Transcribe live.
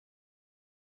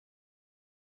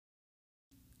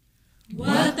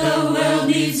What the world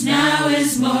needs now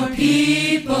is more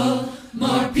people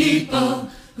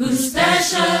who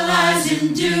specialize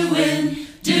in doing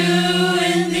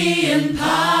the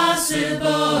impossible.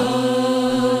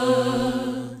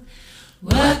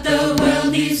 What the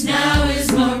world needs now is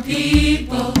more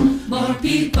people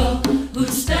who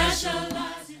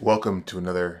specialize in... Welcome to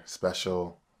another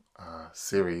special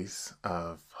series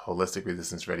of Holistic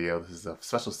Resistance Radio. This is a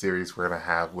special series we're going to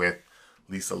have with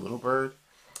Lisa Littlebird.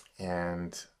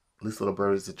 And Lisa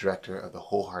Littlebird is the director of the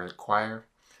Wholehearted Choir.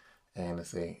 And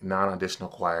it's a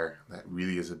non-auditional choir that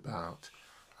really is about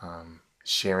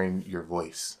sharing your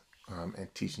voice and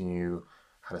teaching you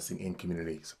how to sing in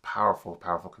community. It's a powerful,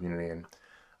 powerful community. And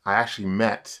I actually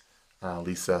met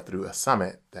Lisa through a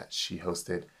summit that she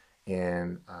hosted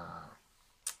in I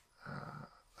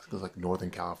think it was like Northern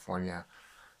California.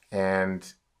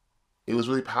 And it was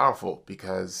really powerful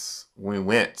because when we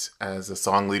went as a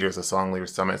song leader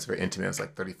summit, it's very intimate. It's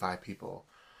like 35 people.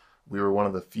 We were one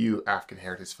of the few African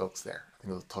heritage folks there. I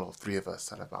think it was a total of 3 of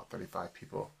us out of about 35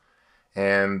 people.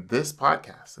 And this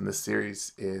podcast and this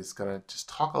series is going to just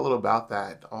talk a little about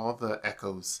that, all the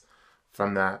echoes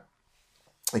from that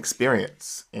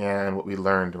experience and what we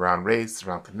learned around race,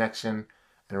 around connection,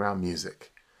 and around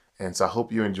music. And so I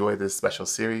hope you enjoy this special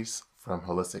series from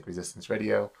Holistic Resistance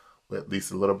Radio with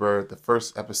Lisa Littlebird. The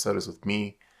first episode is with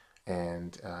me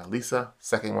and Lisa.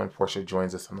 Second one, Portia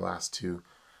joins us on the last 2,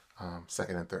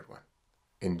 second and third one.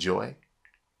 Enjoy.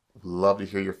 Love to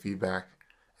hear your feedback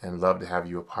and love to have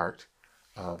you a part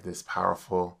of this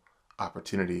powerful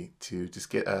opportunity to just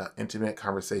get an intimate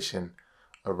conversation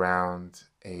around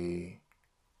a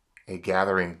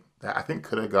gathering that I think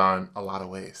could have gone a lot of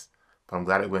ways, but I'm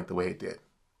glad it went the way it did.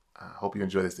 Hope you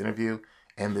enjoy this interview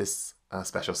and this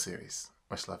special series.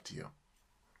 Much love to you.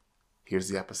 Here's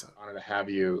the episode. Honored to have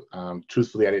you.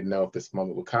 Truthfully, I didn't know if this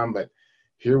moment would come, but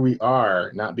here we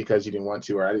are, not because you didn't want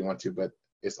to or I didn't want to, but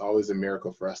it's always a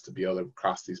miracle for us to be able to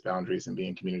cross these boundaries and be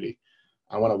in community.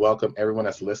 I want to welcome everyone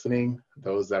that's listening,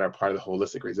 those that are part of the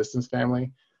Holistic Resistance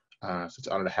family. Such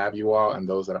an honor to have you all, and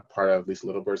those that are part of Lisa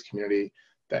Littlebird's community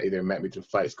that either met me through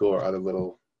flight school or other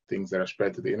little things that are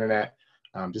spread to the internet.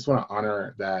 Just want to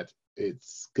honor that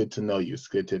it's good to know you. It's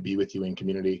good to be with you in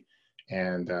community.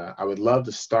 And I would love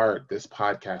to start this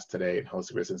podcast today,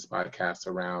 Holistic Resistance podcast,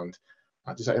 around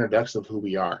just our introduction of who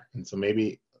we are. And so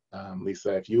maybe,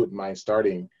 Lisa, if you wouldn't mind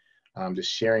starting, just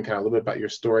sharing kind of a little bit about your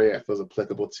story that feels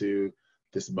applicable to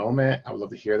this moment. I would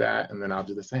love to hear that. And then I'll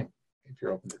do the same if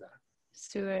you're open to that.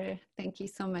 Sure. Thank you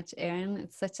so much, Aaron.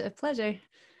 It's such a pleasure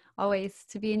always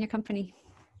to be in your company.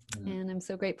 And I'm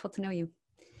so grateful to know you.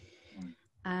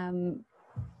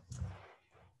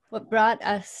 What brought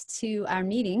us to our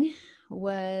meeting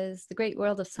was the great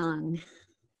world of song,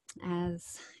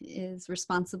 as is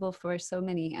responsible for so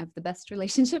many of the best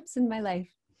relationships in my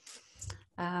life.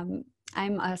 I'm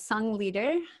a song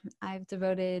leader. I've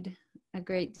devoted a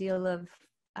great deal of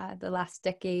the last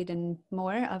decade and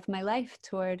more of my life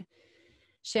toward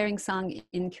sharing song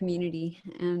in community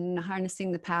and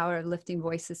harnessing the power of lifting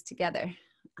voices together.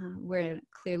 We're in a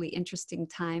clearly interesting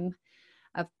time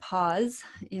of pause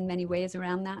in many ways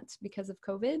around that because of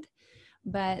COVID,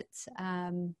 but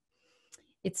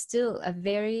it's still a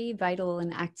very vital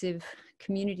and active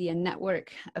community and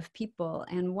network of people.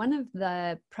 And one of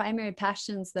the primary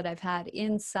passions that I've had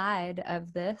inside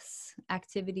of this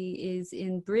activity is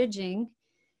in bridging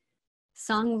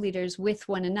song leaders with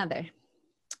one another.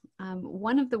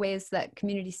 One of the ways that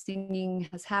community singing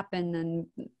has happened and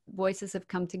voices have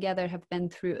come together have been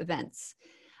through events.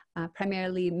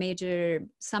 Primarily major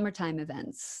summertime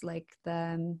events like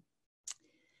the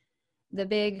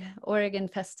big Oregon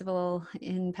Festival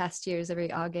in past years every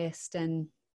August, and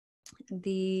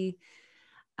the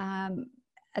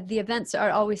events are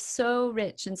always so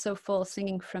rich and so full,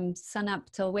 singing from sun up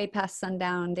till way past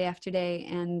sundown, day after day,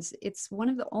 and it's one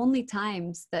of the only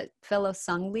times that fellow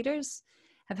song leaders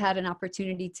have had an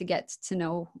opportunity to get to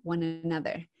know one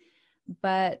another.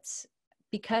 But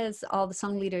because all the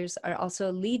song leaders are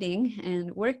also leading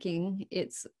and working,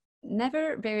 it's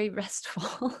never very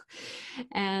restful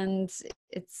and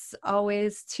it's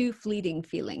always too fleeting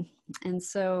feeling. And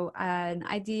so an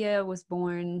idea was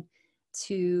born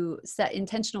to set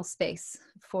intentional space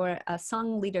for a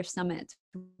song leader summit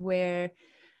where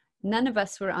none of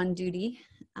us were on duty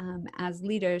as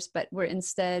leaders, but were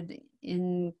instead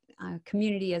in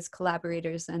community as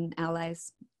collaborators and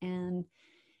allies. And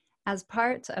as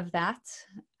part of that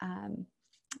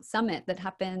summit that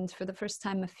happened for the first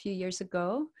time a few years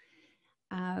ago,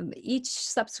 each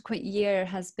subsequent year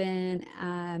has been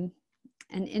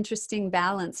an interesting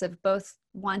balance of both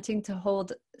wanting to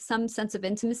hold some sense of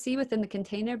intimacy within the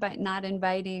container by not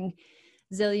inviting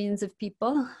zillions of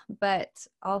people, but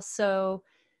also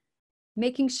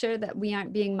making sure that we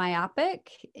aren't being myopic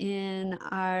in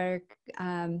our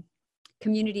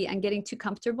community and getting too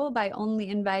comfortable by only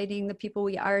inviting the people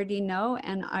we already know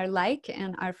and are like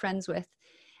and are friends with.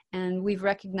 And we've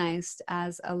recognized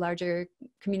as a larger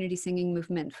community singing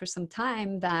movement for some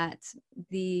time that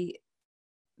the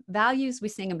values we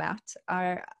sing about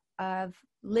are of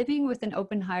living with an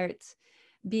open heart,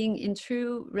 being in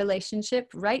true relationship,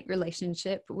 right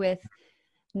relationship with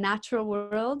natural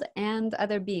world and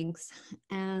other beings.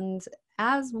 And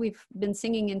as we've been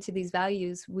singing into these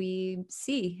values, we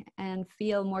see and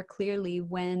feel more clearly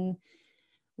when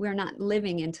we're not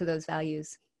living into those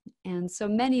values. And so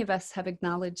many of us have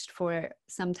acknowledged for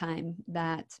some time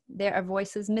that there are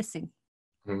voices missing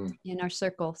in our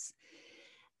circles.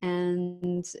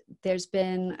 And there's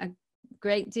been a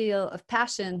great deal of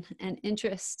passion and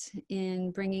interest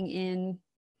in bringing in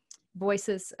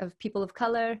voices of people of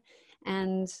color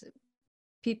and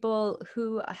people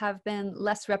who have been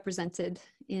less represented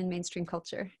in mainstream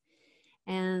culture.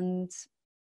 And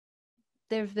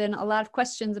there have been a lot of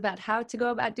questions about how to go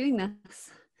about doing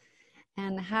this.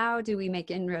 And how do we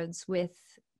make inroads with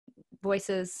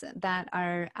voices that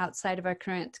are outside of our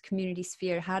current community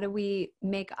sphere? How do we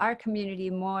make our community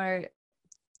more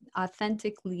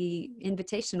authentically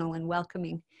invitational and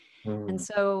welcoming? And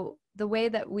so the way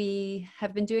that we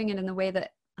have been doing it and the way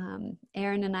that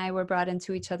Aaron and I were brought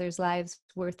into each other's lives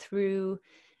were through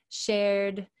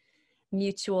shared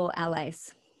mutual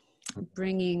allies,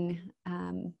 bringing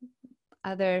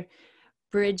other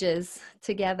bridges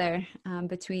together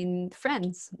between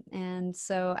friends. And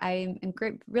so I'm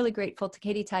really grateful to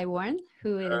Katie Ty Warren,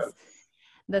 who is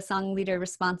the song leader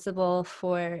responsible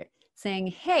for saying,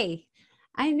 hey,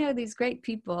 I know these great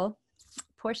people,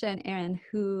 Portia and Aaron,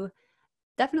 who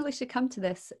definitely should come to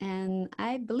this. And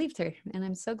I believed her, and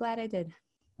I'm so glad I did.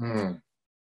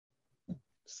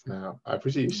 Now, I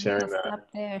appreciate you sharing that. Stop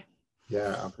there.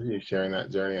 Yeah, I appreciate you sharing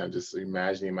that journey. I'm just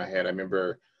imagining in my head. I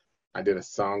remember I did a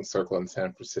song circle in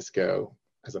San Francisco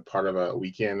as a part of a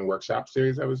weekend workshop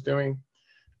series I was doing.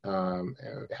 And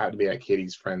it had to be at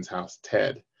Katie's friend's house,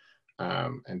 Ted.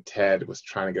 And Ted was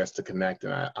trying to get us to connect.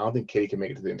 And I don't think Katie could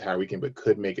make it to the entire weekend, but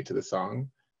could make it to the song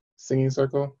singing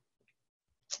circle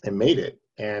and made it.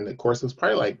 And of course, it was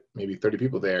probably like maybe 30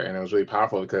 people there. And it was really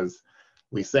powerful because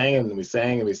we sang and we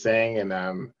sang and we sang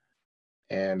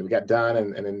and we got done.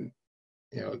 And then,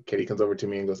 you know, Katie comes over to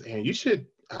me and goes, hey, you should,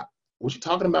 what you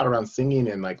talking about around singing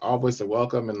and like all voices are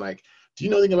welcome and like, do you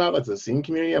know anything about like the singing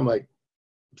community? I'm like,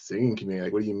 singing community?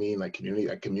 Like, what do you mean? Like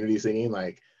community singing?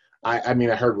 Like, I mean,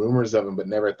 I heard rumors of them, but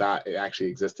never thought it actually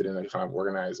existed in a kind of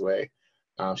organized way.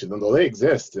 She said, well, they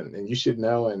exist and you should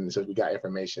know. And so we got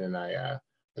information and I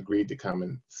agreed to come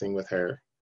and sing with her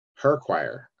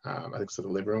choir. I think it's the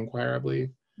living room choir, I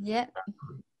believe. Yeah.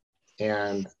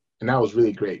 And that was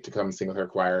really great to come and sing with her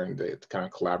choir and to kind of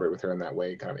collaborate with her in that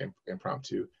way, kind of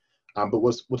impromptu. But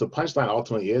what the punchline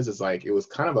ultimately is like, it was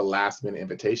kind of a last minute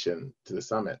invitation to the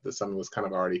summit. The summit was kind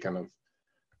of already kind of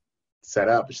set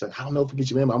up. She's like, I don't know if we get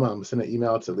you in, but I'm gonna send an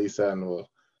email to Lisa and we'll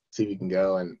see if you can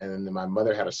go. And then my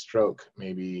mother had a stroke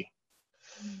maybe,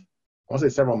 I want to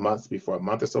say several months before, a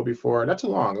month or so before, not too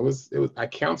long. It was, I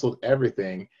canceled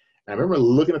everything. And I remember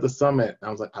looking at the summit and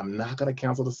I was like, I'm not gonna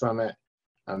cancel the summit.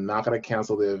 I'm not gonna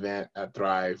cancel the event at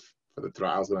Thrive.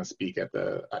 I was going to speak at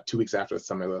the 2 weeks after the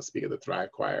summit. I was going to speak at the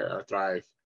Thrive Choir or Thrive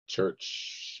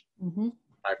Church.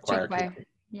 Thrive Choir.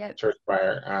 Yep. Church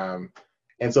choir.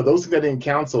 And so those things I didn't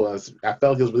cancel. I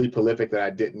felt it was really prolific that I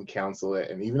didn't cancel it.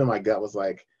 And even though my gut was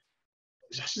like,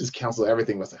 I should just cancel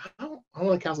everything. I was like, I don't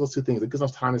want to cancel those two things. It gives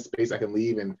enough time and space I can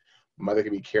leave and mother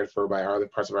can be cared for by other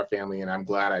parts of our family. And I'm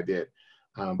glad I did.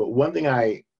 But one thing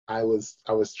I was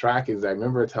tracking is I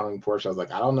remember telling Portia, I was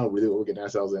like, I don't know really what we're getting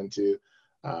ourselves into.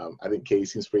 I think Katie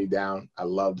seems pretty down. I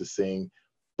love to sing,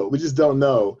 but we just don't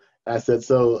know. And I said,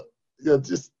 so you know,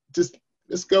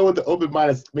 just go with the open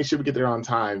mind and make sure we get there on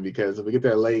time, because if we get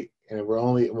there late and we're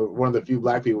one of the few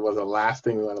Black people, was the last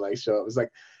thing we want to like show up. It's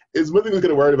like, it's one thing we could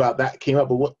have worried about that came up,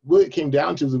 but what really it came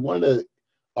down to is we wanted to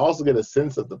also get a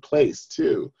sense of the place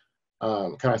too.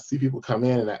 Kind of see people come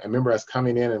in, and I remember us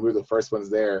coming in and we were the first ones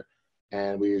there,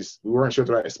 and we weren't sure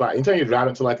the right spot. Anytime you drive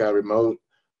into like a remote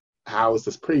house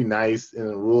that's pretty nice in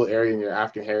a rural area in your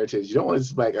African heritage, you don't want to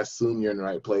just like assume you're in the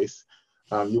right place.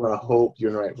 You want to hope you're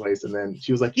in the right place. And then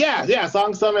she was like, yeah,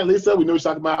 Song Summit, Lisa, we knew what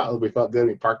you're talking about. We felt good.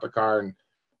 We parked the car and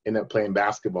ended up playing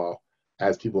basketball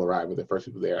as people arrived. With the first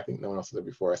people there. I think no one else was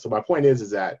there before. So my point is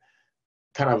that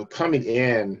kind of coming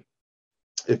in,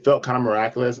 it felt kind of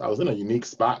miraculous. I was in a unique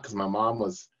spot because my mom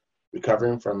was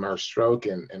recovering from her stroke,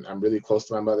 and I'm really close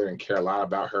to my mother and care a lot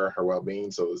about her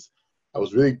well-being. So I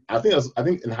was really, I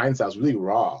think in hindsight, I was really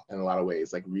raw in a lot of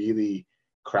ways, like really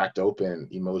cracked open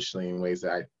emotionally in ways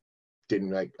that I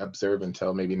didn't like observe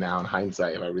until maybe now in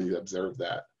hindsight, if I really observed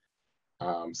that.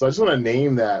 So I just want to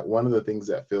name that one of the things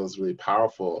that feels really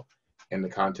powerful in the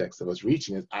context of us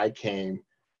reaching is I came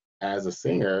as a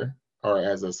singer or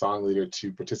as a song leader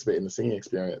to participate in the singing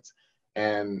experience,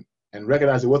 and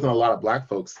recognize there wasn't a lot of Black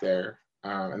folks there,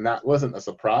 and that wasn't a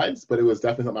surprise, but it was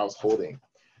definitely something I was holding.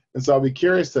 And so I'll be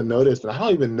curious to notice, and I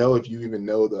don't even know if you even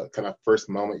know the kind of first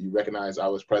moment you recognized I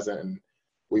was present and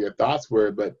what your thoughts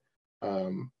were, but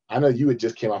I know you had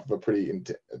just came off of a pretty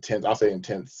intense, I'll say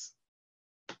intense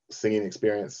singing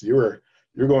experience. You're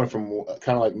going from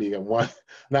kind of like me and one,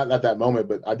 not at that moment,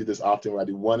 but I do this often where I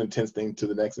do one intense thing to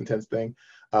the next intense thing.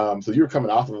 So you were coming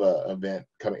off of an event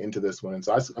coming into this one. And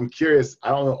so I'm curious, I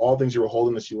don't know all things you were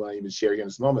holding that you want to even share here in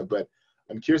this moment, but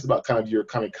I'm curious about kind of your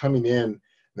kind of coming in and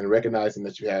then recognizing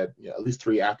that you had, you know, at least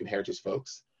 3 African heritage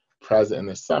folks present in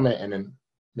the summit, and then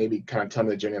maybe kind of tell me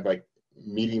the journey of like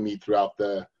meeting me throughout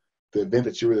the event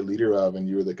that you were the leader of and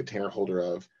you were the container holder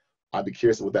of. I'd be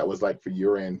curious what that was like for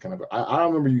your end. Kind of, I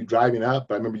don't remember you driving up,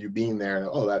 but I remember you being there. And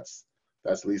oh, that's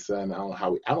Lisa. And I don't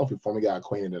know if we formally got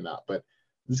acquainted or not, but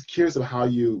I'm just curious of how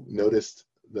you noticed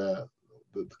the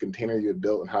container you had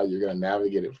built and how you're going to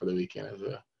navigate it for the weekend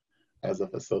as a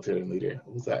facilitator and leader.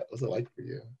 What was it like for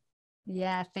you?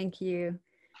 Yeah, thank you.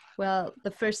 Well,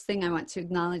 the first thing I want to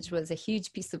acknowledge was a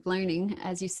huge piece of learning.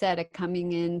 As you said,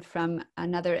 coming in from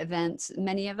another event,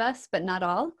 many of us, but not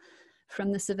all,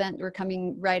 from this event, we're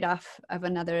coming right off of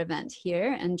another event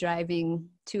here and driving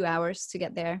 2 hours to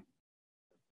get there.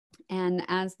 And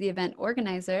as the event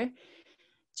organizer,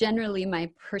 generally my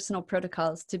personal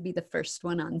protocol is to be the first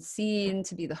one on scene,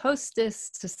 to be the hostess,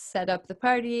 to set up the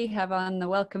party, have on the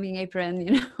welcoming apron,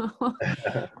 you know.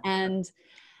 And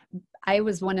I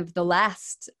was one of the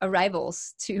last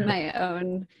arrivals to my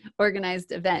own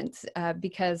organized event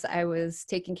because I was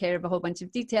taking care of a whole bunch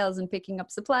of details and picking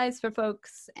up supplies for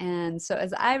folks. And so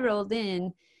as I rolled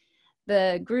in,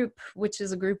 the group, which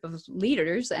is a group of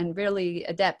leaders and really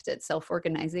adept at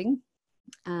self-organizing,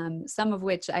 some of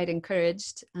which I'd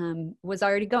encouraged, was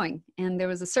already going. And there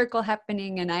was a circle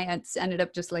happening and I had ended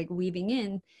up just like weaving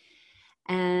in.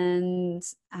 And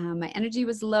my energy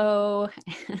was low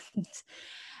and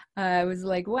I was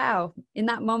like, wow, in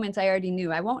that moment, I already knew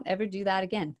I won't ever do that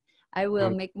again. I will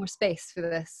make more space for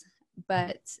this.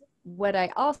 But what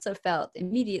I also felt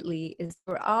immediately is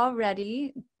we're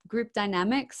already group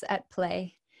dynamics at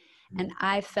play. And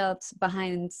I felt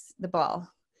behind the ball.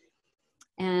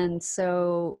 And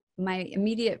so my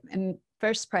immediate and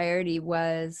first priority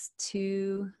was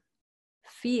to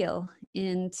feel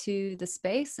into the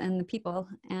space and the people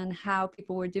and how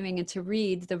people were doing, and to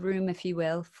read the room, if you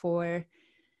will, for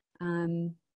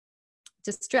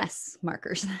distress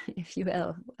markers, if you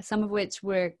will, some of which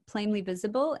were plainly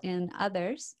visible in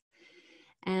others.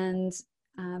 And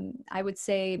I would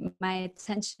say my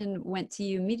attention went to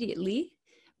you immediately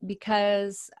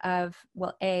because of,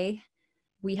 well,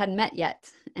 we hadn't met yet,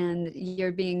 and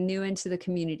you're being new into the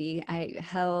community. I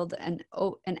held an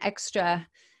extra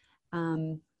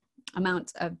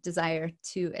amount of desire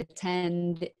to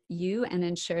attend you and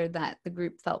ensure that the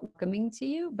group felt welcoming to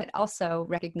you, but also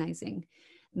recognizing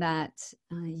that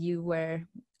you were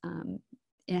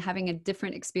having a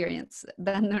different experience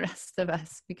than the rest of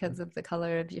us because of the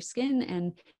color of your skin.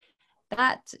 And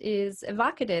that is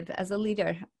evocative as a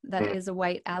leader that is a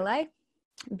white ally,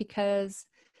 because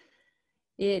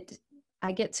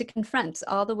I get to confront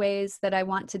all the ways that I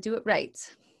want to do it right.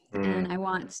 And I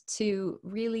want to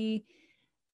really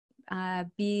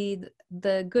be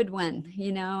the good one,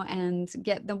 you know, and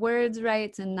get the words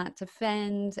right and not to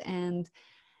offend, and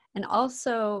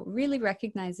also really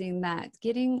recognizing that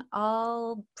getting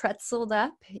all pretzeled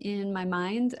up in my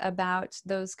mind about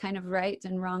those kind of right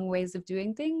and wrong ways of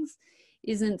doing things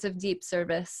isn't of deep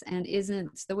service and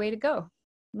isn't the way to go.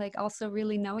 Like also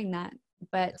really knowing that,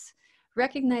 but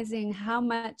recognizing how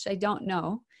much I don't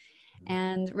know,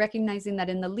 and recognizing that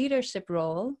in the leadership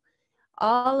role,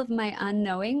 all of my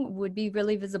unknowing would be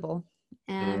really visible.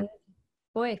 And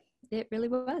boy, it really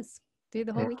was through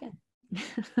the whole weekend.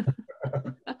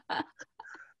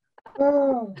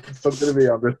 It's so good to be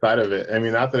on this side of it. I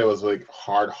mean, not that it was like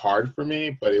hard for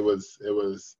me, but it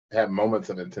had moments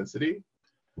of intensity.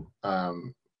 But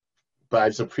I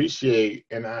just appreciate,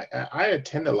 and I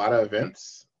attend a lot of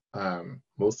events,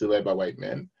 mostly led by white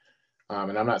men.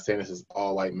 And I'm not saying this is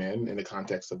all white men in the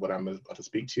context of what I'm about to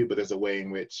speak to, but there's a way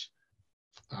in which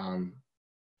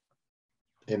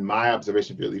in my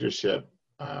observation of your leadership,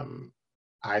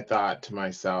 I thought to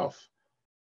myself,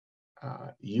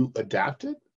 you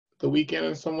adapted the weekend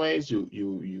in some ways.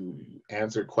 You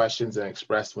answered questions and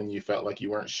expressed when you felt like you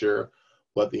weren't sure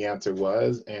what the answer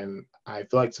was. And I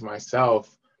feel like to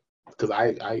myself, because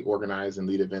I organize and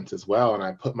lead events as well, and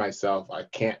I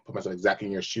can't put myself exactly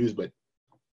in your shoes, but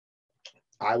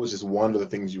I was just one of the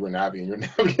things you were navigating. You're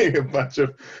navigating a bunch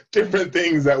of different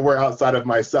things that were outside of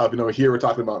myself. Here we're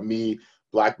talking about me,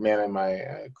 Black man, and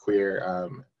my queer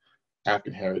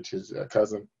African heritage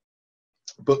cousin.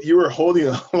 But you were holding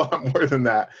a lot more than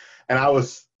that. And I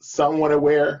was somewhat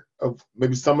aware of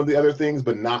maybe some of the other things,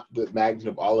 but not the magnitude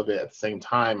of all of it. At the same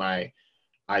time,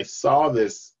 I saw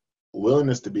this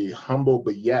willingness to be humble,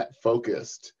 but yet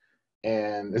focused.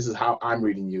 And this is how I'm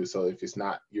reading you. So if it's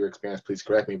not your experience, please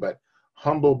correct me. But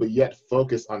humble, but yet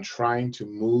focused on trying to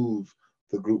move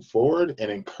the group forward and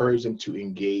encourage them to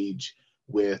engage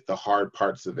with the hard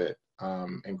parts of it,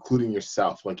 including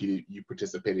yourself, like you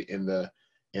participated in the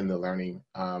learning.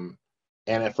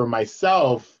 And for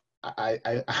myself,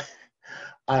 I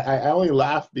only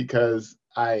laugh because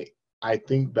I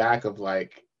think back of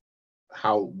like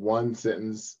how one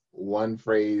sentence, one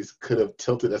phrase could have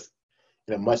tilted us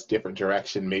in a much different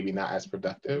direction, maybe not as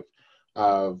productive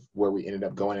of where we ended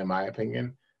up going, in my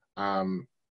opinion.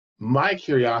 My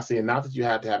curiosity, and not that you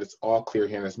have to have this all clear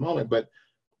here in this moment, but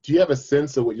do you have a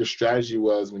sense of what your strategy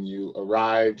was when you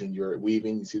arrived and you're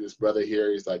weaving? You see this brother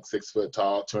here, he's like 6 foot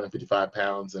tall, 255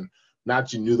 pounds, and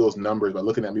not you knew those numbers by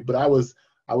looking at me, but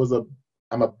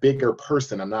I'm a bigger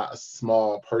person. I'm not a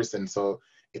small person. So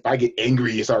if I get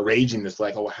angry, you start raging, it's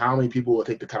like, oh, how many people will it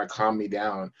take to kind of calm me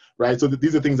down, right? So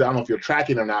these are things that I don't know if you're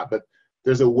tracking or not, but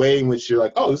there's a way in which you're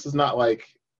like, oh, this is not like,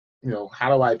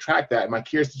 how do I track that? Am I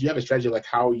curious, did you have a strategy like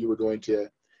how you were going to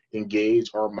engage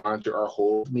or monitor or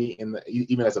hold me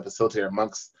even as a facilitator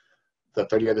amongst the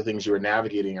 30 other things you were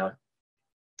navigating? Or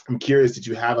I'm curious, did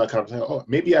you have a kind of, oh,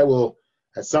 maybe I will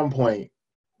at some point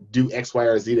do X, Y,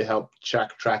 or Z to help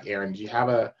track Aaron? Do you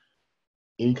have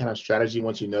any kind of strategy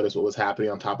once you noticed what was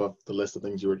happening on top of the list of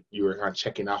things you were kind of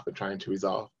checking off and trying to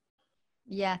resolve?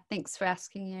 Yeah, thanks for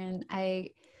asking, Aaron.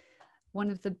 One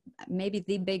of maybe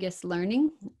the biggest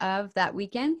learning of that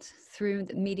weekend through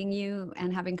meeting you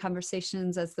and having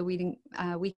conversations as the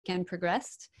weekend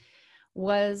progressed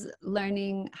was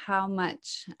learning how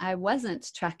much I wasn't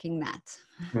tracking that.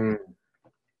 Mm.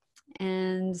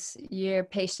 And your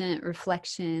patient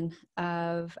reflection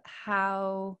of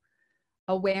how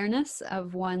awareness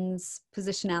of one's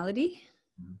positionality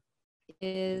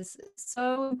is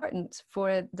so important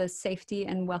for the safety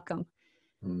and welcome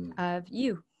of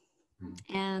you.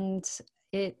 And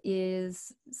it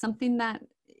is something that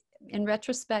in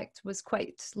retrospect was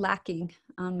quite lacking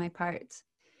on my part.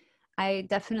 I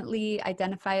definitely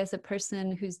identify as a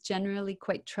person who's generally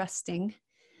quite trusting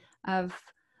of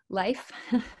life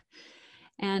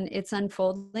and it's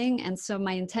unfolding. And so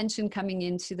my intention coming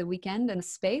into the weekend and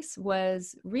space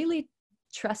was really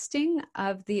trusting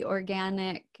of the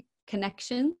organic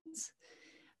connections,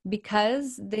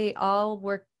 because they all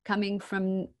were coming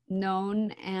from known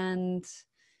and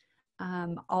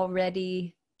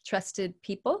already trusted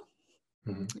people.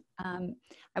 Mm-hmm.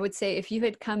 I would say if you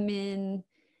had come in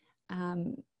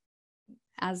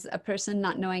as a person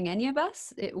not knowing any of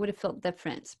us, it would have felt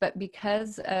different. But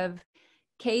because of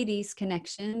Katie's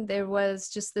connection, there was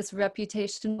just this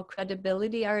reputational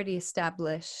credibility already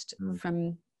established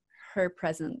from her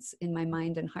presence in my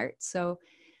mind and heart. So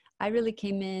I really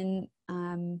came in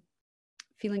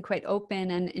feeling quite open.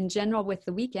 And in general, with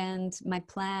the weekend, my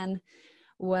plan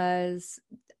was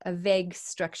a vague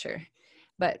structure,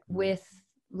 but with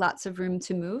lots of room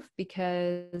to move,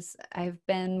 because I've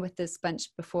been with this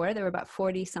bunch before. There were about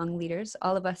 40 song leaders,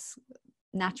 all of us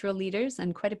natural leaders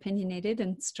and quite opinionated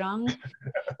and strong.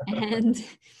 And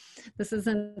this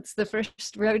isn't the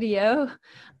first rodeo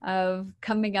of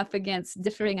coming up against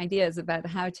differing ideas about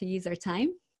how to use our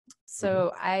time.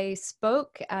 So I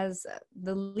spoke as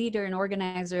the leader and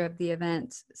organizer of the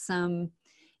event, some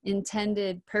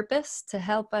intended purpose to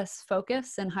help us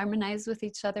focus and harmonize with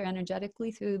each other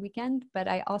energetically through the weekend. But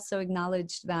I also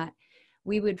acknowledged that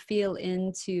we would feel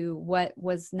into what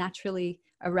was naturally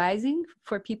arising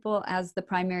for people as the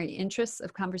primary interests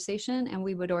of conversation, and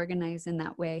we would organize in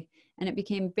that way. And it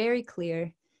became very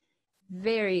clear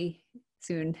very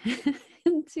soon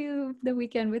into the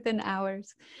weekend, within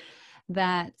hours,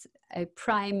 that a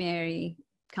primary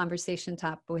conversation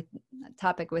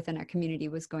topic within our community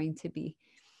was going to be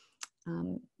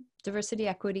diversity,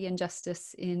 equity, and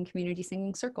justice in community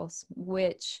singing circles,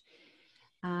 which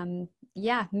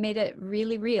made it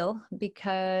really real,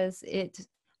 because it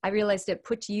I realized it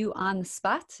put you on the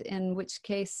spot, in which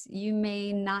case you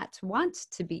may not want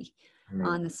to be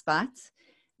on the spot.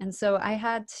 And so I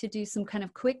had to do some kind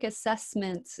of quick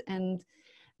assessment and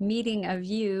meeting of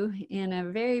you in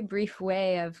a very brief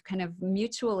way of kind of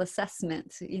mutual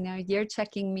assessment. You know, you're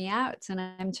checking me out and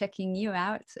I'm checking you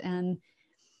out. And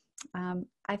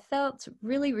I felt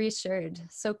really reassured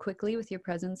so quickly with your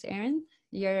presence, Aaron.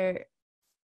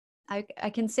 I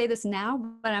can say this now,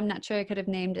 but I'm not sure I could have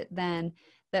named it then,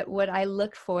 that what I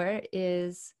look for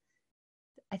is,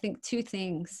 I think, two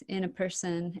things in a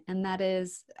person, and that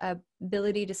is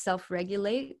ability to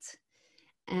self-regulate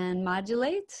and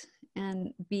modulate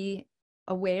and be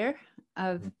aware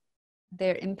of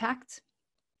their impact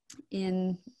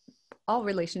in all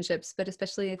relationships, but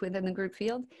especially within the group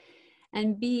field,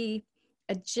 and be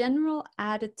a general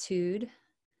attitude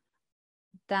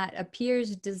that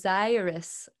appears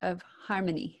desirous of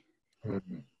harmony.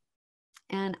 Mm-hmm.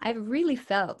 And I've really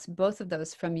felt both of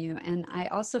those from you. And I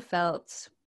also felt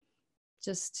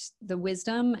just the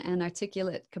wisdom and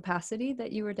articulate capacity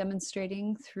that you were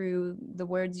demonstrating through the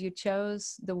words you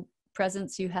chose, the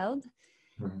presence you held.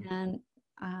 Mm-hmm. And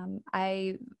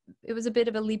it was a bit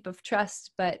of a leap of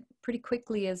trust, but pretty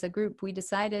quickly as a group, we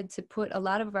decided to put a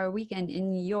lot of our weekend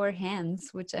in your hands,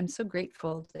 which I'm so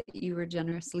grateful that you were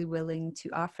generously willing to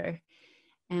offer,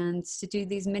 and to do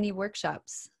these mini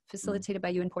workshops facilitated by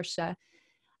you and Portia,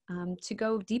 to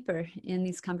go deeper in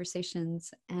these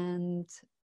conversations. And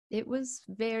it was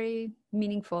very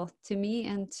meaningful to me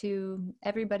and to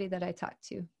everybody that I talked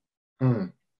to.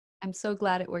 Mm. I'm so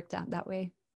glad it worked out that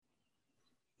way.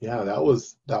 Yeah, that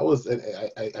was.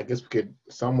 I guess we could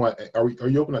somewhat. Are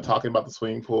you open to talking about the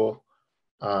swimming pool?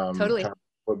 Totally. Kind of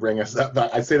would bring us up.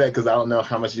 I say that because I don't know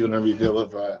how much you want to reveal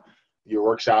of your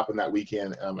workshop and that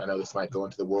weekend. I know this might go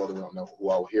into the world, and we don't know who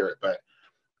all will hear it, but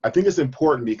I think it's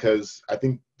important because I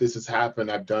think this has happened.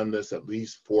 I've done this at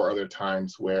least 4 other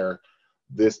times where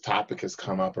this topic has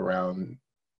come up around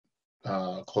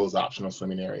closed optional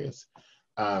swimming areas.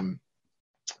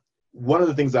 One of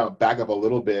the things I'll back up a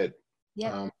little bit.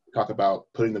 Yeah. Talk about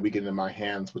putting the weekend in my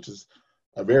hands, which is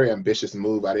a very ambitious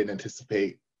move. I didn't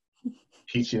anticipate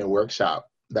teaching a workshop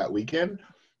that weekend,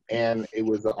 and it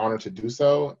was an honor to do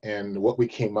so. And what we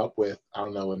came up with, I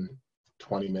don't know, in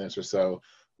 20 minutes or so,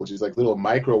 which is like little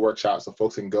micro workshops so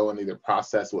folks can go and either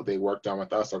process what they worked on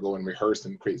with us or go and rehearse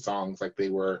and create songs like they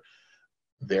were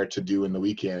there to do in the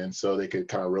weekend. And so they could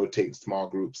kind of rotate small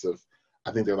groups of,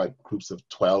 I think they're like groups of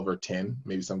 12 or 10,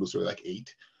 maybe some groups were like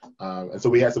 8. And so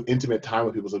we had some intimate time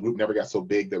with people. So the group never got so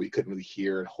big that we couldn't really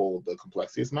hear and hold the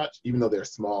complexity as much, even though they're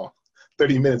small,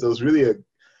 30 minutes. It was really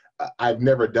I've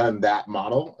never done that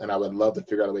model, and I would love to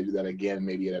figure out a way to do that again,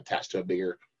 maybe it attached to a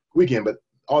bigger weekend. But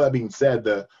all that being said,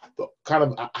 the kind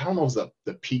of, I don't know if it was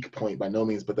the peak point by no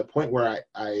means, but the point where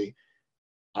I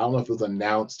don't know if it was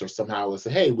announced or somehow it was,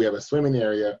 hey, we have a swimming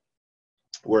area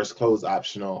where it's closed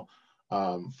optional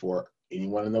for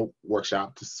anyone in the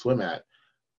workshop to swim at.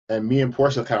 And me and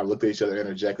Portia kind of looked at each other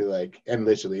interjectly, like, and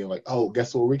literally, and like, oh,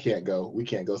 guess what? We can't go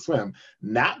swim.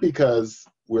 Not because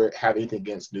we have anything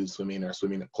against nude swimming or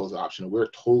swimming at closed optional. We're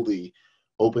totally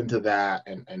open to that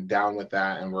and down with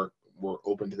that, and we're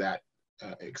open to that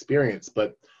experience.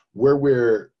 But where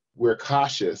we're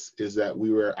cautious is that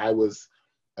I was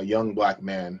a young Black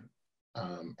man,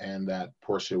 and that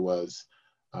Portia was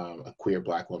a queer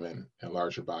Black woman in a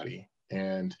larger body,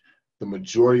 and the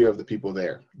majority of the people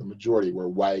there, were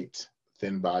white,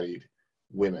 thin-bodied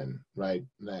women, right?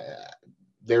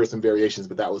 There are some variations,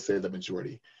 but that would say the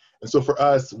majority. And so for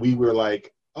us, we were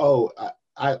like, oh,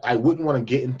 I wouldn't want to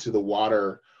get into the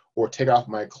water or take off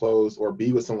my clothes or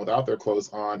be with someone without their clothes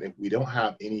on if we don't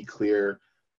have any clear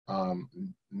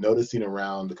noticing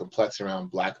around the complexity around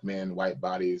Black men, white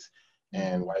bodies,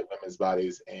 and white women's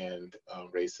bodies, and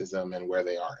racism and where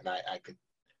they are.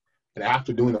 And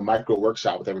after doing the micro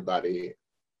workshop with everybody,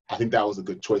 I think that was a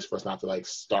good choice for us not to like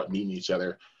start meeting each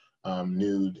other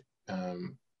nude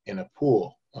in a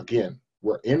pool. Again,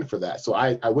 we're in for that. So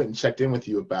I went and checked in with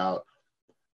you about,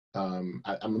 I'm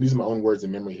using my own words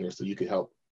in memory here, so you could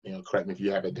help, correct me if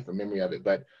you have a different memory of it.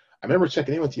 But I remember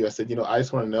checking in with you. I said, I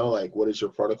just want to know, like, what is your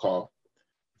protocol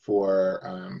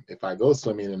for if I go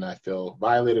swimming and I feel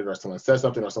violated or someone says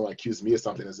something or someone accuses me of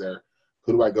something,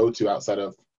 who do I go to outside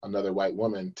of another white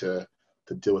woman to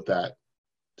deal with that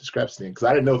discrepancy? Because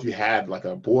I didn't know if you had like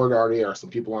a board already or some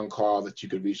people on call that you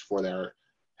could reach for that are,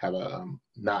 have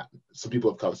not some people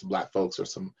of color, some Black folks or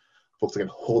some folks that can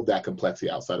hold that complexity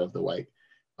outside of the white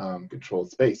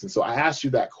controlled space. And so I asked you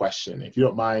that question. If you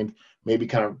don't mind maybe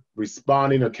kind of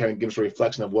responding or kind of give us a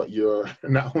reflection of what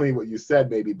not only what you said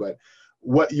maybe, but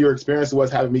what your experience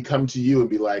was having me come to you and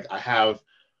be like, I have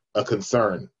a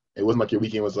concern. It wasn't like your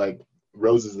weekend was like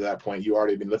roses at that point. You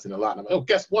already been listening a lot. And I'm like, oh,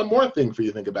 guess one more thing for you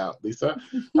to think about, Lisa.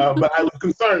 But I was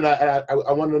concerned. I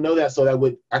wanted to know that so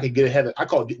that I could get ahead of, I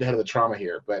call it getting ahead of the trauma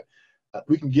here, but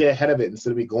we can get ahead of it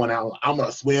instead of me going out, I'm going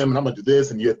to swim and I'm going to do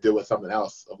this, and you have to deal with something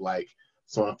else of like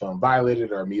someone feeling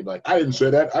violated, or me like, I didn't say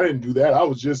that, I didn't do that, I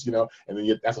was just, and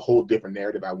then that's a whole different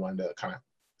narrative I wanted to kind of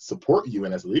support you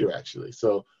in as a leader, actually.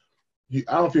 So I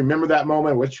don't know if you remember that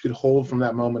moment, what you could hold from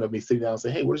that moment of me sitting down and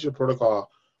say, hey, what is your protocol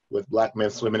with Black men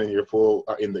swimming in your pool,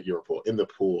 or in the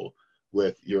pool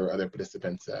with your other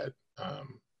participants that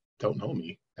don't know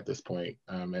me at this point,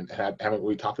 and haven't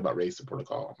really talked about race or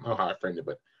protocol. I don't know how I framed it,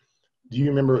 but do you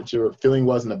remember what your feeling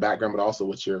was in the background, but also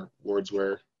what your words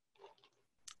were?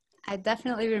 I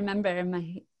definitely remember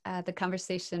the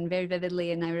conversation very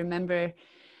vividly, and I remember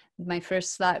my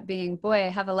first thought being, boy, I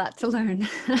have a lot to learn.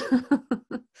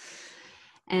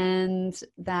 And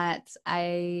that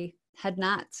I had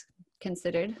not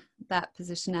considered that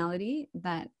positionality,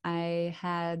 that I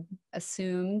had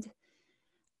assumed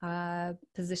a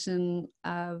position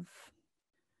of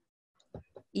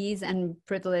ease and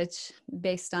privilege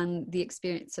based on the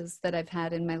experiences that I've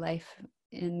had in my life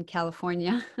in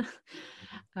California.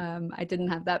 I didn't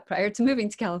have that prior to moving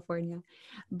to California,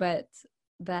 but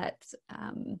that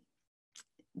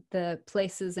the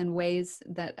places and ways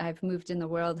that I've moved in the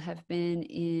world have been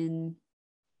in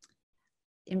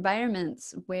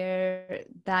environments where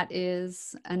that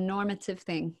is a normative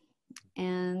thing.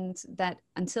 And that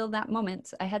until that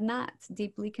moment, I had not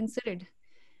deeply considered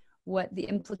what the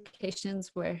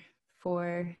implications were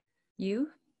for you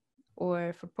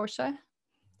or for Portia.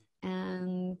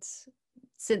 And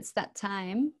since that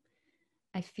time,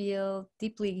 I feel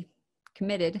deeply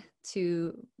committed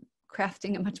to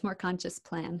crafting a much more conscious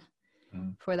plan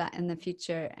for that in the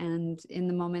future. And in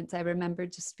the moment, I remember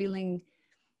just feeling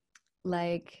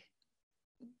like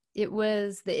it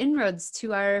was the inroads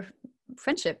to our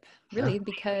friendship, really,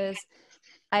 because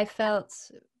I felt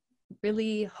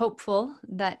really hopeful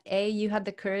that A, you had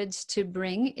the courage to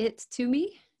bring it to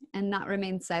me and not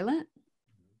remain silent.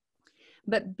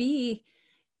 But B,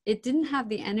 it didn't have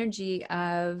the energy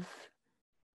of,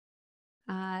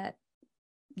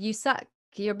 you suck,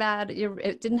 you're bad.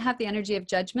 It didn't have the energy of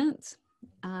judgment.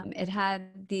 It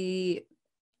had the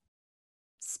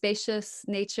spacious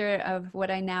nature of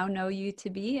what I now know you to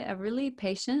be, a really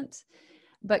patient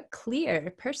but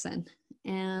clear person,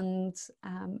 and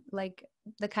like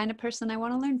the kind of person I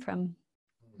want to learn from.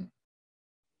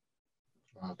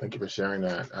 Wow, thank you for sharing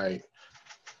that.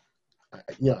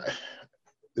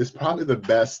 It's probably the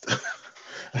best.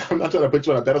 I'm not trying to put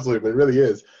you on a pedestal here, but it really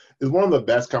is. It's one of the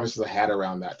best conversations I had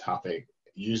around that topic.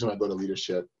 Usually when I go to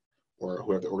leadership or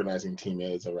whoever the organizing team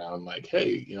is around, like,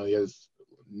 hey, there's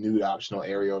nude optional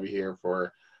area over here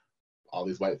for all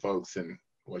these white folks, and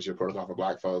what's your protocol for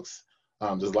Black folks?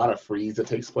 There's a lot of freeze that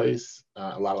takes place,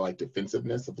 a lot of like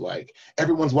defensiveness of like,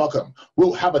 everyone's welcome.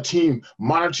 We'll have a team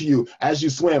monitor you as you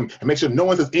swim and make sure no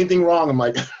one says anything wrong. I'm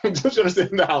like, don't you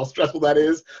understand how stressful that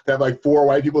is? To have like 4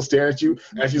 white people staring at you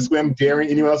as you swim, daring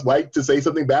anyone else white to say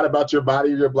something bad about your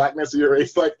body or your Blackness or your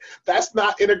race. Like, that's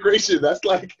not integration. That's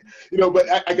like, but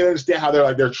I can understand how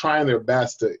they're trying their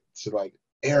best to like,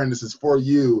 Aaron, this is for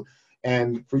you.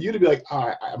 And for you to be like,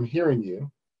 I'm hearing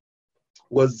you,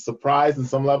 was a surprise in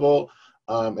some level.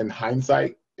 In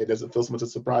hindsight, it doesn't feel so much a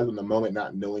surprise in the moment,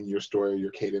 not knowing your story,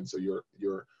 your cadence, or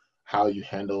your how you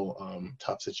handle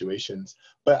tough situations.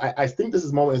 But I think this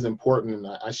moment is important, and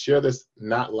I share this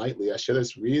not lightly. I share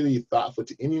this really thoughtful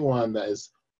to anyone that is,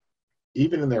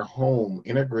 even in their home,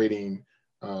 integrating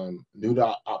nude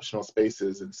optional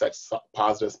spaces and sex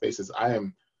positive spaces. I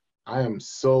am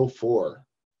so for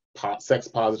sex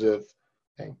positive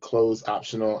and clothes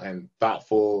optional and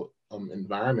thoughtful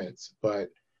environments, but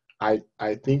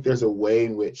I think there's a way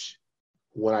in which,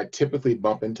 when I typically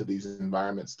bump into these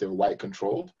environments, they're white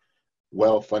controlled,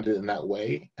 well funded in that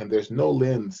way, and there's no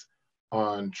lens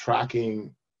on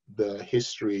tracking the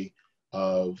history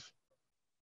of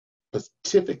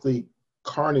specifically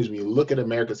carnage. When you look at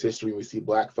America's history and we see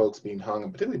Black folks being hung,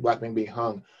 and particularly Black men being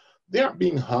hung, they aren't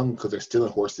being hung because they're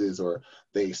stealing horses or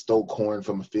they stole corn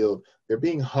from a field. They're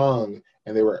being hung,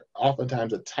 and they were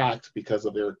oftentimes attacked because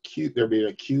of they're being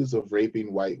accused of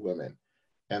raping white women.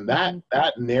 And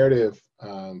that narrative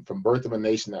from Birth of a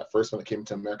Nation, that first one that came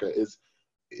to America,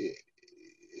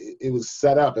 it was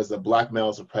set up as a Black male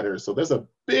as a predator. So there's a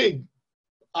big,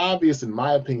 obvious, in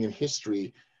my opinion,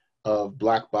 history of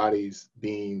Black bodies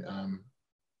being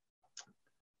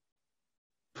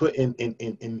put in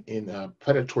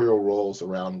predatorial roles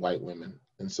around white women.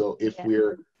 And so if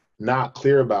we're not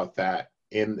clear about that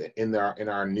in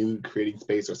our nude creating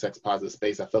space or sex positive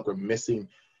space, I feel like we're missing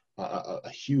a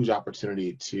huge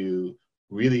opportunity to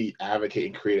really advocate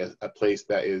and create a place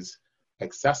that is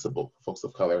accessible for folks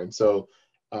of color. And so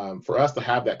for us to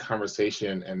have that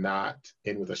conversation and not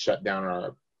end with a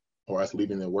shutdown or us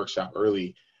leaving the workshop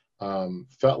early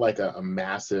felt like a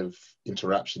massive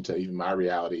interruption to even my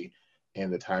reality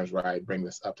and the times where I bring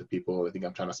this up to people. I think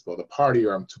I'm trying to spoil the party,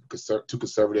 or I'm too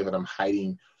conservative and I'm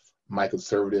hiding my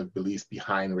conservative beliefs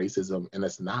behind racism, and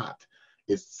it's not.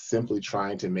 It's simply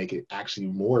trying to make it actually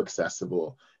more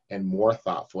accessible and more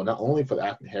thoughtful, not only for the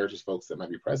African heritage folks that might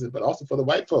be present, but also for the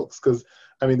white folks. Because,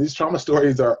 I mean, these trauma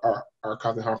stories are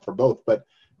causing harm for both. But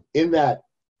in that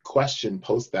question,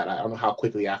 post that, I don't know how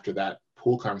quickly after that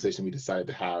pool conversation we decided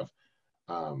to have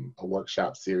a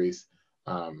workshop series.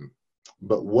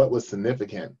 But what was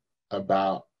significant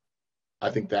about,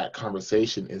 I think, that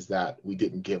conversation is that we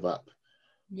didn't give up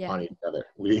on each other.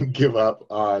 We didn't give up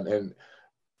on, and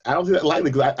I don't do that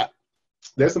lightly, because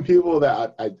there's some people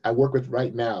that I work with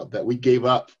right now that we gave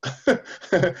up.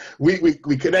 we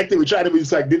connected, we tried to, we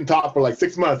just like didn't talk for like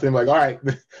 6 months, and I'm like, all right,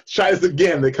 let's try this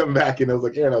again. They come back, and I was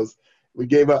like, Aaron, we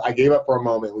gave up. I gave up for a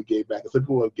moment. We gave back. Some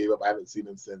people have gave up. I haven't seen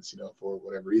them since, for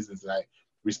whatever reasons. And I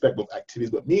respect both activities,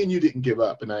 but me and you didn't give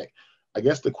up. And I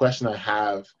guess the question I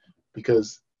have,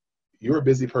 because you're a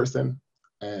busy person,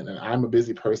 and I'm a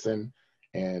busy person,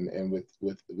 and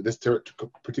with this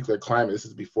particular climate, this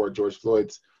is before George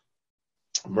Floyd's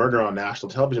murder on national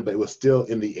television, but it was still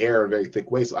in the air in a very thick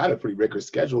way. So I had a pretty rigorous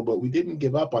schedule, but we didn't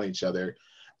give up on each other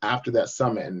after that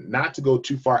summit. And not to go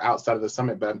too far outside of the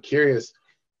summit, but I'm curious,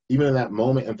 even in that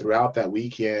moment and throughout that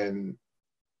weekend,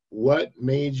 what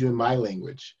made you, in my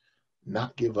language,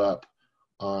 not give up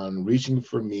on reaching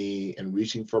for me and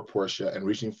reaching for Portia and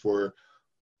reaching for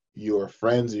your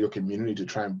friends and your community to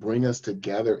try and bring us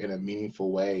together in a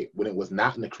meaningful way when it was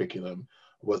not in the curriculum,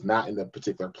 was not in the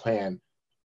particular plan?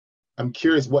 I'm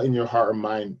curious what in your heart or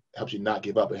mind helps you not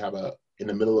give up and have in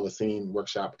the middle of a singing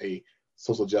workshop, a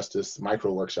social justice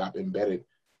micro workshop embedded.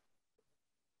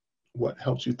 What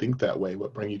helps you think that way?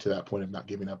 What brings you to that point of not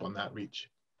giving up on that reach?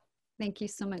 Thank you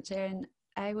so much, Aaron.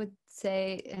 I would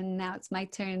say, and now it's my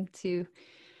turn to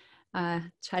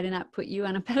try to not put you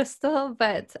on a pedestal,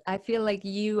 but I feel like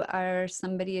you are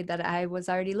somebody that I was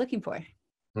already looking for.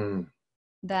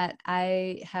 That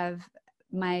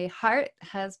my heart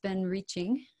has been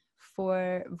reaching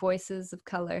for voices of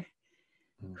color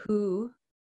who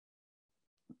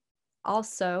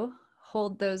also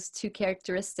hold those two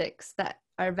characteristics that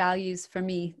are values for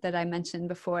me that I mentioned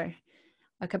before: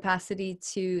 a capacity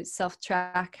to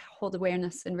self-track, hold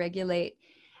awareness, and regulate,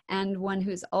 and one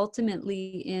who's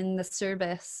ultimately in the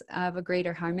service of a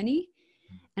greater harmony.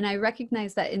 And I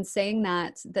recognize that in saying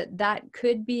that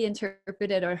could be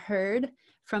interpreted or heard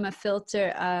from a filter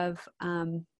of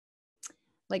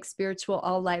like spiritual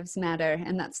all lives matter.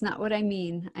 And that's not what I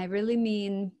mean. I really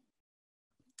mean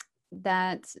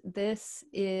that this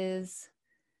is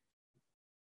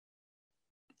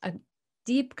a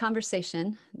deep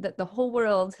conversation that the whole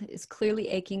world is clearly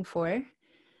aching for,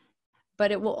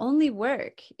 but it will only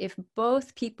work if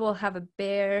both people have a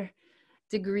bare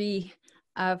degree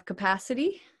of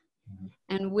capacity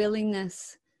and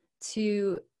willingness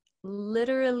to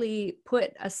literally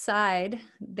put aside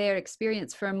their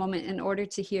experience for a moment in order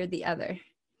to hear the other.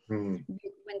 When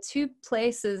two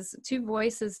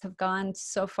voices have gone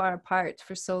so far apart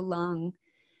for so long,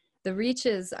 the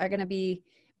reaches are going to be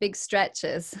big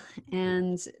stretches,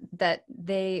 and that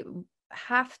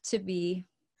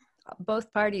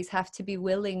both parties have to be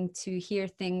willing to hear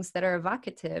things that are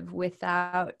evocative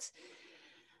without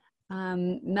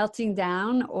melting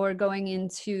down or going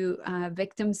into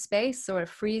victim space or a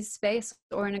freeze space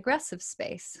or an aggressive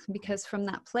space, because from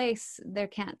that place there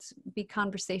can't be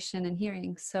conversation and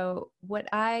hearing. So what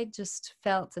I just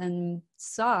felt and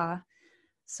saw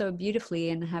so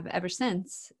beautifully, and have ever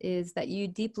since, is that you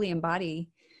deeply embody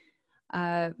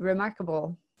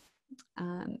remarkable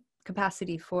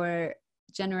capacity for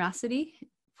generosity,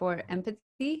 for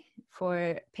empathy,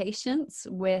 for patience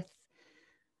with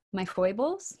my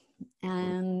foibles,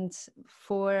 and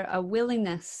for a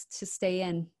willingness to stay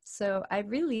in. So I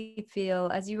really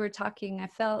feel, as you were talking, I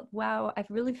felt, wow, I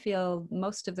really feel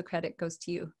most of the credit goes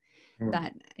to you.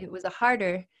 That it was a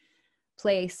harder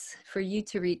place for you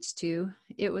to reach to.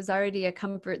 It was already a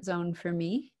comfort zone for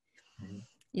me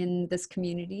in this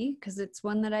community, because it's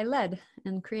one that I led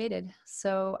and created.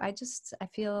 So I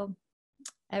feel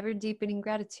ever deepening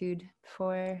gratitude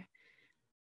for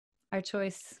our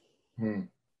choice.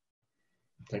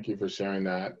 Thank you for sharing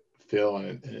that, Phil.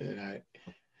 And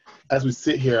as we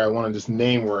sit here, I want to just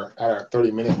name, we're at our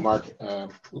 30-minute mark. I'm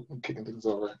kicking things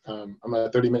over. I'm at a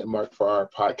 30-minute mark for our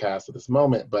podcast at this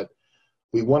moment, but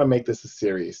we want to make this a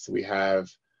series. We have,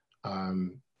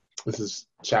 this is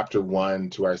chapter 1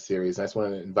 to our series. I just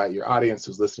want to invite your audience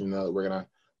who's listening to know that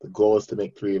the goal is to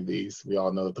make 3 of these. We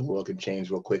all know that the world can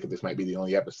change real quick, and this might be the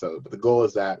only episode, but the goal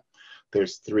is that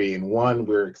there's 3. And 1,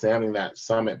 we're examining that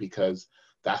summit because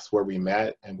that's where we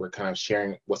met, and we're kind of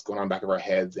sharing what's going on back of our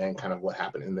heads and kind of what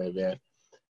happened in the event.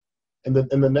 And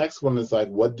the next one is like,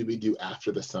 what did we do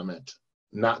after the summit?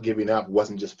 Not giving up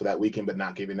wasn't just for that weekend, but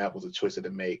not giving up was a choice to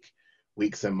make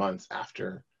weeks and months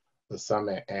after the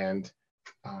summit. And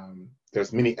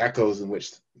there's many echoes in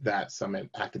which that summit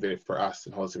activated for us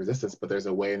in Holistic Resistance, but there's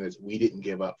a way in which we didn't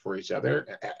give up for each other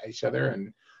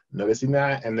and noticing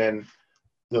that. And then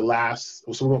the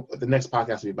next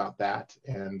podcast will be about that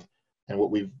and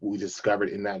what we discovered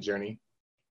in that journey.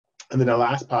 And then the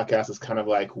last podcast is kind of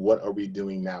like, what are we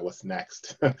doing now? What's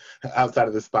next outside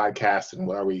of this podcast? And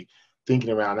what are we thinking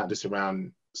around, not just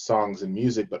around songs and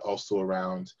music, but also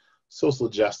around social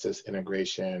justice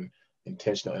integration,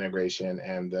 intentional integration,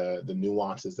 and the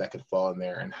nuances that could fall in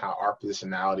there, and how our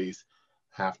positionalities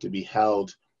have to be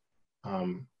held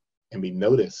and be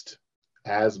noticed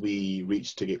as we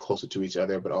reach to get closer to each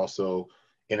other, but also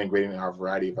integrating our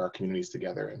variety of our communities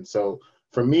together. And so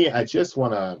for me, I just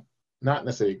want to not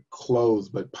necessarily close,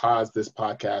 but pause this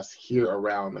podcast here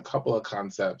around a couple of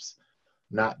concepts,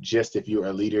 not just if you're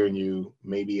a leader and you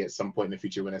maybe at some point in the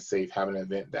future when it's safe, have an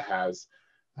event that has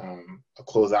a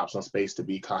closed optional space to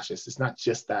be cautious. It's not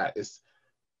just that.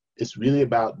 It's really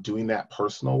about doing that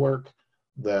personal work,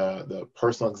 the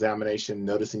personal examination,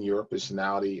 noticing your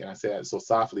personality. And I say that so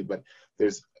softly, but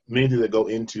there's many things that go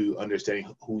into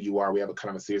understanding who you are. We have a kind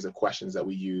of a series of questions that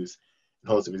we use in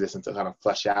Holistic Resistance to kind of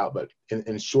flesh out. But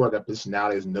in short, that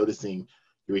personality is noticing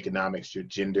your economics, your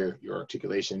gender, your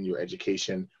articulation, your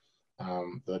education,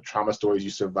 the trauma stories you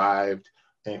survived,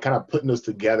 and kind of putting those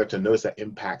together to notice that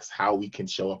impacts how we can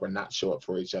show up or not show up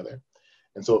for each other.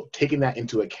 And so taking that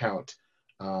into account,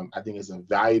 I think is a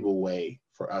valuable way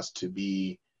for us to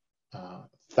be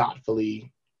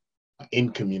thoughtfully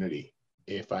in community,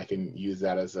 if I can use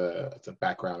that as a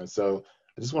background. And so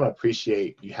I just want to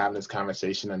appreciate you having this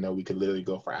conversation. I know we could literally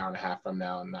go for an hour and a half from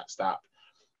now and not stop,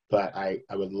 but I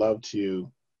would love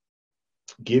to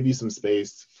give you some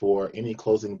space for any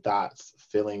closing thoughts,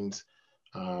 feelings,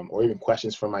 or even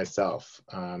questions for myself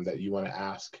that you want to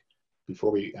ask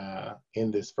before we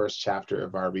end this first chapter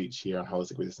of our reach here on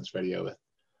Holistic Resistance Radio with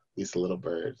Lisa Little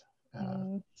Bird,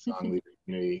 song leader,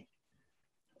 community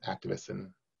activist, and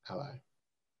ally.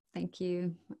 Thank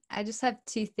you. I just have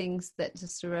 2 things that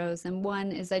just arose. And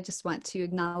one is I just want to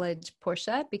acknowledge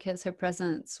Portia, because her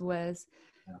presence was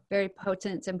very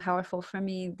potent and powerful for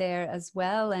me there as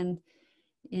well. And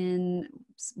in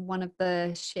one of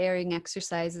the sharing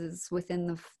exercises within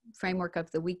the framework of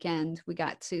the weekend, we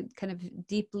got to kind of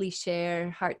deeply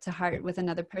share heart to heart with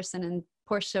another person. And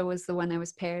Portia was the one I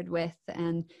was paired with.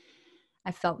 And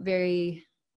I felt very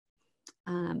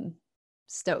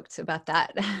stoked about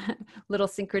that little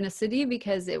synchronicity,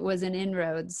 because it was an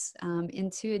inroads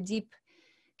into a deep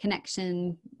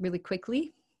connection really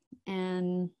quickly.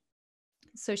 And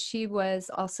so she was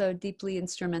also deeply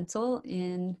instrumental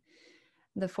in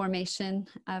the formation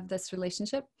of this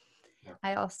relationship. Yeah.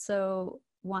 I also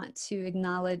want to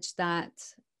acknowledge that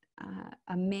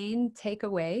a main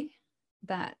takeaway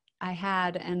that I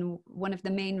had, and one of the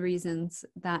main reasons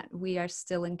that we are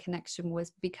still in connection,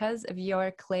 was because of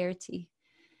your clarity.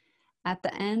 At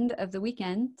the end of the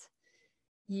weekend,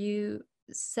 you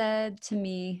said to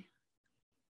me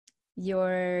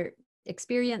your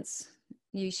experience,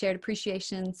 you shared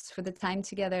appreciations for the time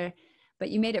together, but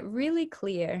you made it really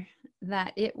clear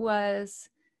that it was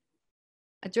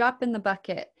a drop in the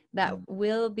bucket that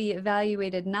will be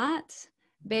evaluated not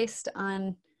based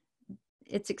on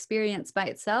its experience by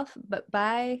itself, but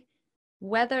by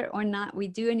whether or not we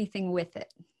do anything with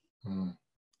it.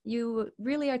 You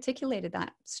really articulated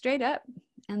that straight up.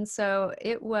 And so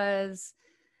it was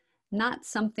not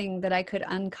something that I could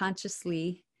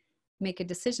unconsciously make a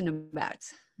decision about.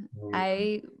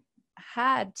 I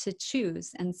had to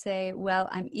choose and say, well,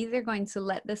 I'm either going to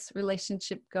let this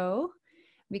relationship go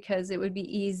because it would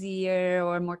be easier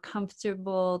or more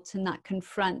comfortable to not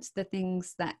confront the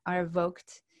things that are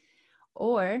evoked,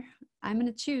 or I'm going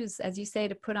to choose, as you say,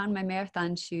 to put on my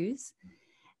marathon shoes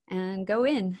and go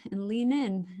in and lean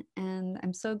in. And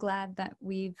I'm so glad that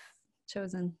we've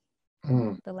chosen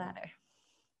the latter.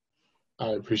 I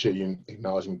appreciate you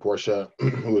acknowledging Portia,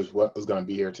 who was going to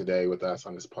be here today with us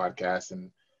on this podcast,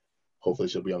 and hopefully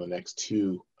she'll be on the next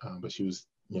 2. But she was,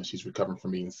 she's recovering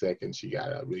from being sick, and she got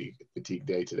a really fatigued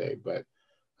day today. But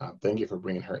thank you for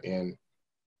bringing her in.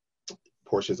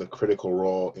 Portia is a critical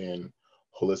role in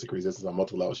Holistic Resistance on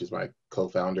multiple levels. She's my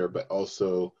co-founder, but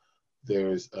also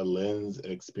there's a lens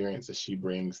and experience that she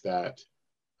brings that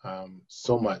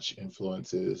so much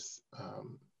influences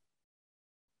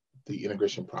the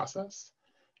integration process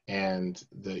and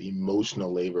the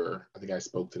emotional labor. I think I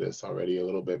spoke to this already a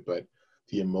little bit, but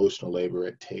the emotional labor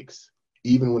it takes,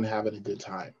 even when having a good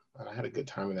time. And I had a good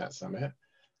time in that summit,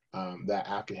 that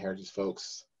African heritage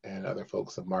folks and other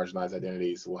folks of marginalized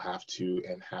identities will have to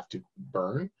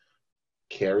burn,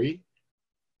 carry.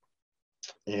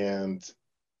 And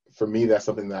for me, that's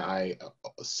something that I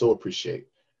so appreciate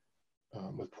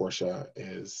with Portia,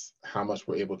 is how much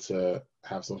we're able to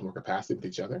have so much more capacity with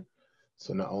each other.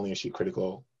 So not only is she a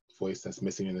critical voice that's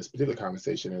missing in this particular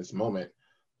conversation in this moment,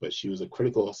 but she was a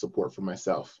critical support for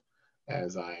myself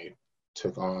as I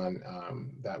took on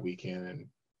that weekend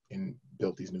and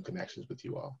built these new connections with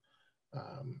you all.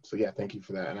 So yeah, thank you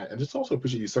for that. And I just also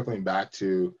appreciate you circling back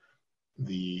to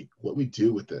what we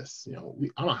do with this. You know,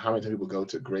 I don't know how many times people go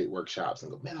to great workshops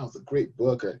and go, man, that was a great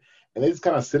book, and they just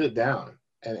kind of sit it down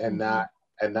and not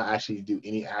actually do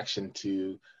any action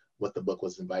to what the book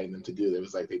was inviting them to do. It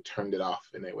was like they turned it off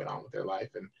and they went on with their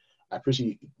life. And I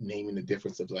appreciate naming the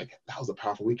difference of like, that was a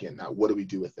powerful weekend. Now, what do we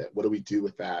do with it? What do we do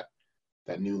with that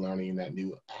new learning, that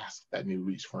new ask, that new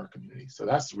reach for our community? So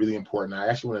that's really important. I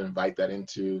actually want to invite that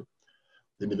into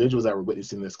the individuals that were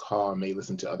witnessing this call and may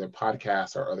listen to other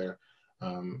podcasts or other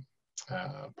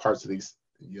parts of these,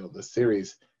 the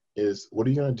series, is what are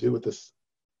you going to do with this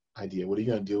idea? What are you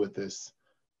going to do with this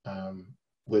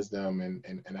wisdom?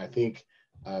 And I think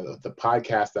the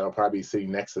podcast that'll probably be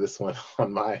sitting next to this one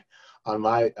on my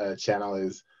channel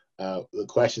is the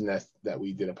question that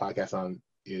we did a podcast on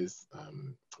is,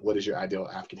 what is your ideal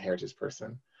African heritage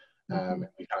person? We kind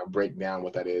of break down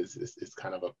what that is. It's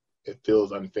kind of it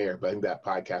feels unfair, but I think that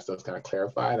podcast does kind of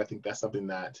clarify. And I think that's something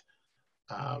that,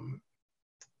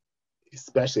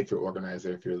 especially if you're an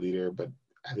organizer, if you're a leader, but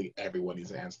I think everyone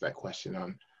needs to answer that question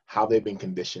on how they've been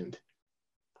conditioned,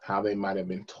 how they might have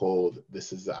been told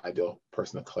this is the ideal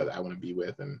person of color that I want to be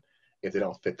with. And if they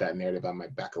don't fit that narrative, I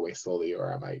might back away slowly,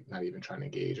 or I might not even try to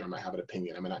engage, or I might have an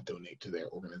opinion. I might not donate to their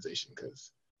organization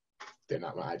because they're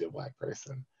not my ideal Black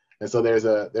person. And so there's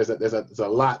a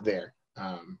lot there.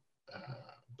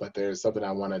 But there's something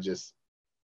I want to just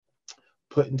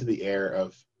put into the air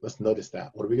of, let's notice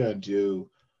that. What are we going to do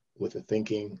with the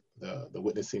thinking, the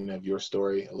witnessing of your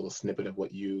story, a little snippet of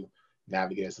what you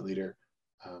navigate as a leader?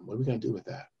 What are we going to do with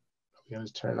that? Are we going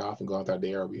to just turn it off and go on with our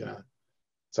day, or are we going to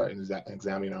start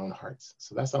examining our own hearts?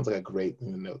 So that sounds like a great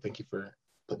thing to know. Thank you for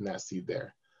putting that seed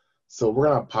there. So we're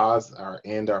going to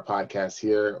end our podcast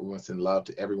here. We want to send love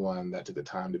to everyone that took the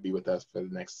time to be with us for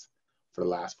the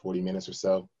last 40 minutes or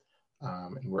so.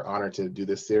 And we're honored to do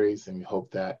this series, and we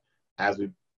hope that as we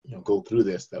go through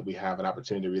this, that we have an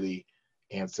opportunity to really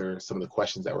answer some of the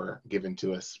questions that were given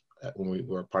to us when we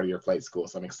were part of your flight school.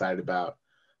 So I'm excited about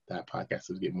that podcast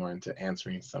to get more into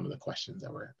answering some of the questions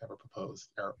that were proposed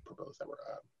that were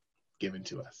given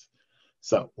to us.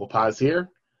 So we'll pause here,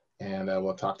 and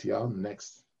we'll talk to y'all in the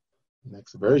next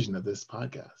version of this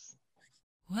podcast.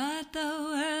 What the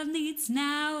world needs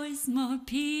now is more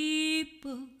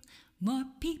people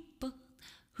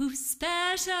who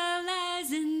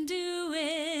specialize in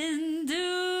doing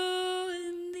the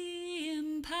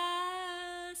impossible.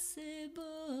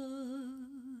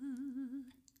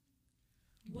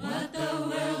 What the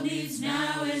world needs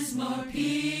now is more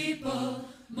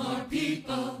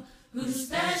people who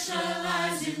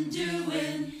specialize in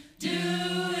doing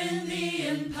the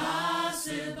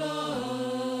impossible.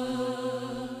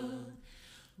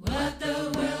 What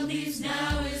the world needs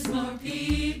now is more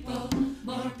people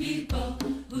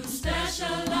who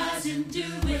specialize in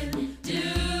doing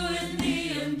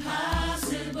the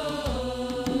impossible.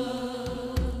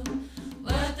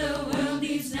 What the world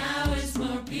needs now is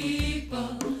more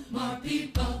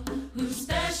people who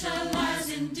specialize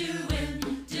in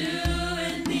doing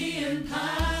the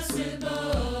impossible.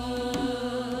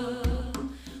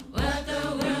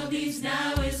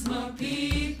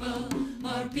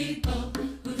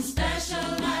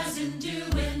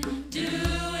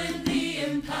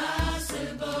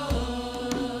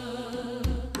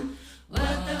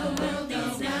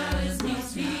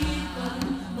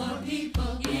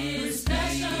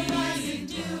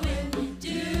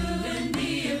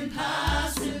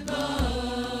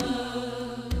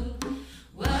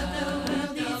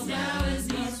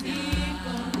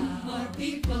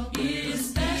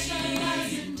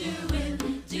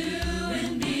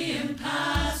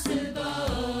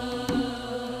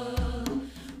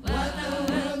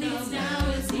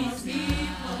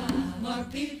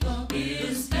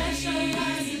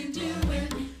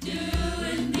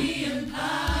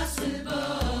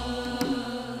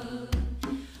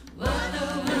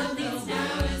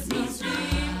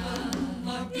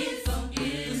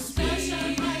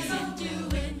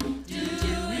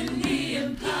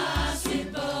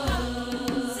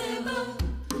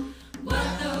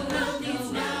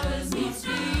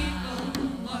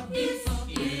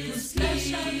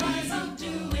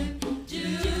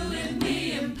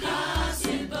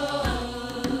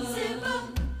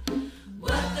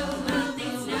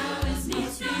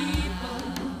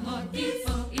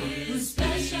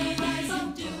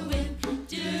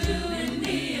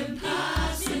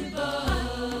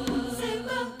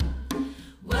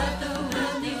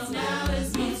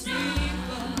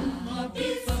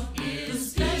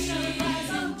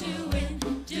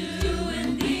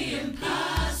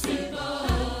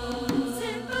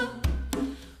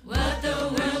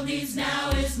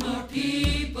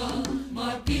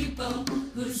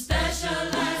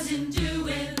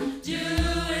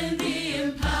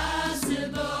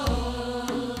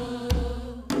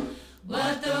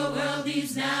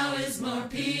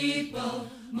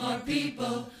 more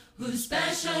people who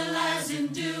specialize in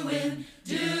doing